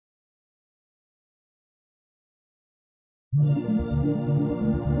The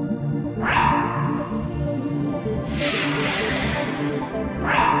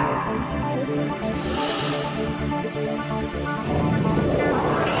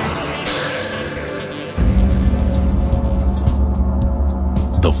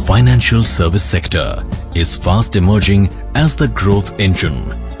financial service sector is fast emerging as the growth engine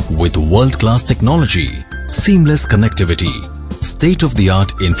with world-class technology, seamless connectivity,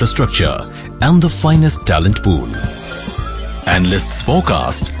 state-of-the-art infrastructure and the finest talent pool. Analysts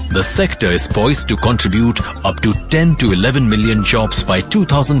forecast the sector is poised to contribute up to 10 to 11 million jobs by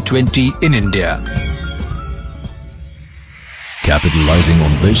 2020 in India. Capitalizing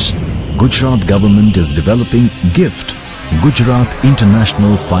on this, Gujarat government is developing GIFT, Gujarat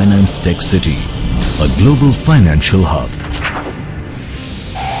International Finance Tec City, a global financial hub.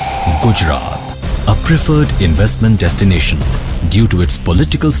 Gujarat, a preferred investment destination due to its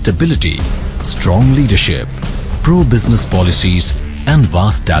political stability, strong leadership, pro-business policies and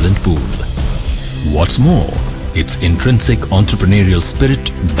vast talent pool. What's more, its intrinsic entrepreneurial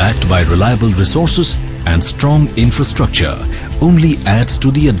spirit backed by reliable resources and strong infrastructure only adds to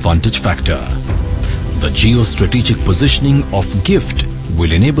the advantage factor. The geostrategic positioning of GIFT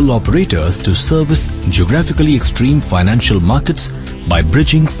will enable operators to service geographically extreme financial markets by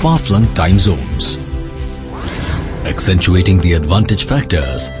bridging far-flung time zones. Accentuating the advantage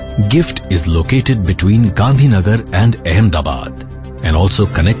factors, GIFT is located between Gandhinagar and Ahmedabad and also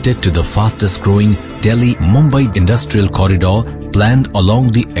connected to the fastest growing Delhi-Mumbai industrial corridor planned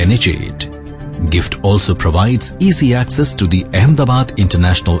along the NH8. GIFT also provides easy access to the Ahmedabad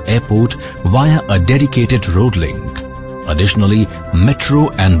International Airport via a dedicated road link. Additionally, Metro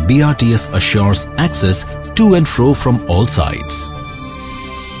and BRTS assures access to and fro from all sides.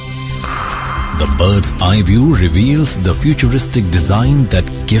 The bird's eye view reveals the futuristic design that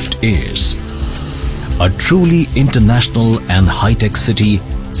GIFT is. A truly international and high-tech city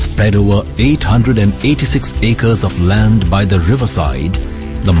spread over 886 acres of land by the riverside.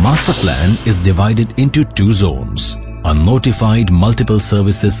 The master plan is divided into two zones, a notified multiple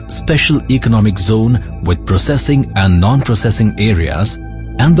services special economic zone with processing and non-processing areas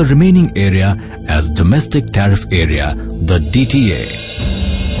and the remaining area as domestic tariff area, the DTA.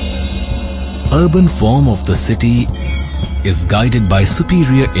 Urban form of the city is guided by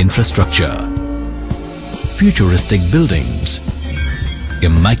superior infrastructure, futuristic buildings,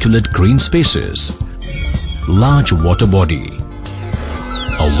 immaculate green spaces, large water body,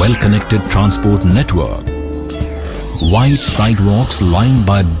 a well-connected transport network, wide sidewalks lined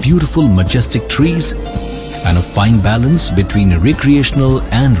by beautiful majestic trees and a fine balance between recreational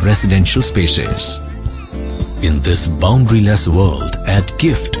and residential spaces. In this boundaryless world at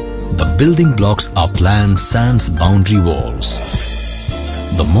GIFT, the building blocks are planned sans boundary walls.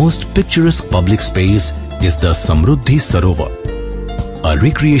 The most picturesque public space is the Samruddhi Sarovar, a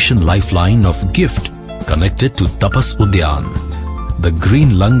recreation lifeline of GIFT connected to Tapas Udyan, the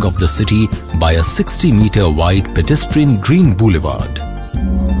green lung of the city by a 60-meter wide pedestrian green boulevard.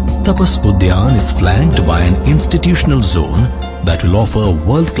 Tapas Udyan is flanked by an institutional zone that will offer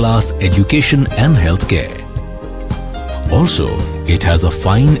world-class education and healthcare. Also, it has a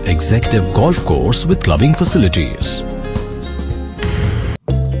fine executive golf course with clubbing facilities.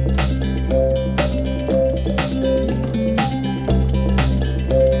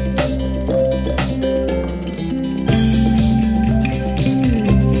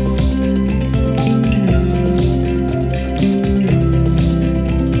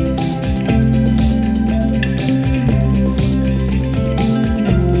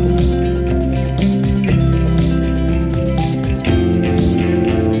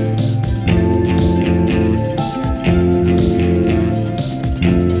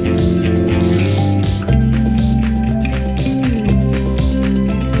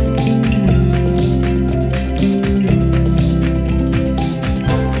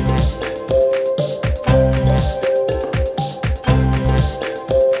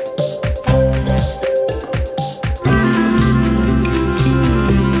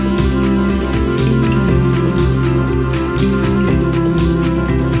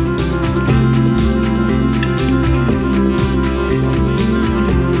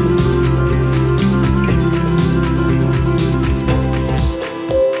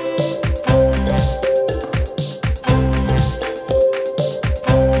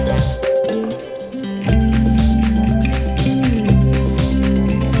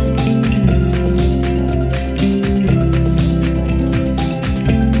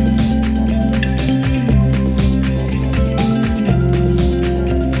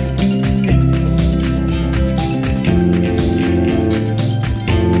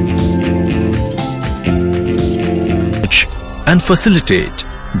 and facilitate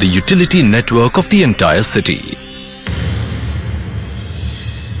the utility network of the entire city.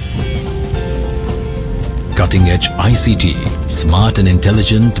 Cutting-edge ICT, smart and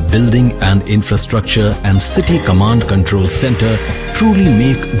intelligent building and infrastructure and city command control center truly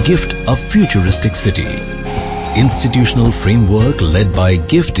make GIFT a futuristic city. Institutional framework led by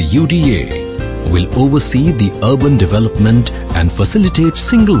GIFT UDA will oversee the urban development and facilitate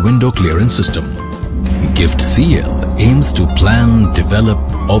single window clearance system. GIFT CL aims to plan, develop,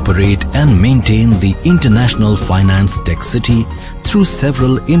 operate and maintain the International Finance Tech City through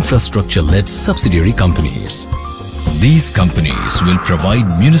several infrastructure-led subsidiary companies. These companies will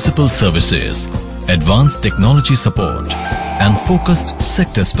provide municipal services, advanced technology support and focused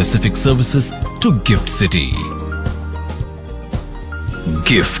sector-specific services to GIFT City.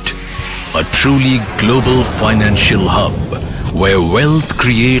 GIFT, a truly global financial hub where wealth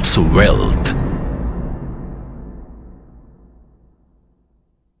creates wealth.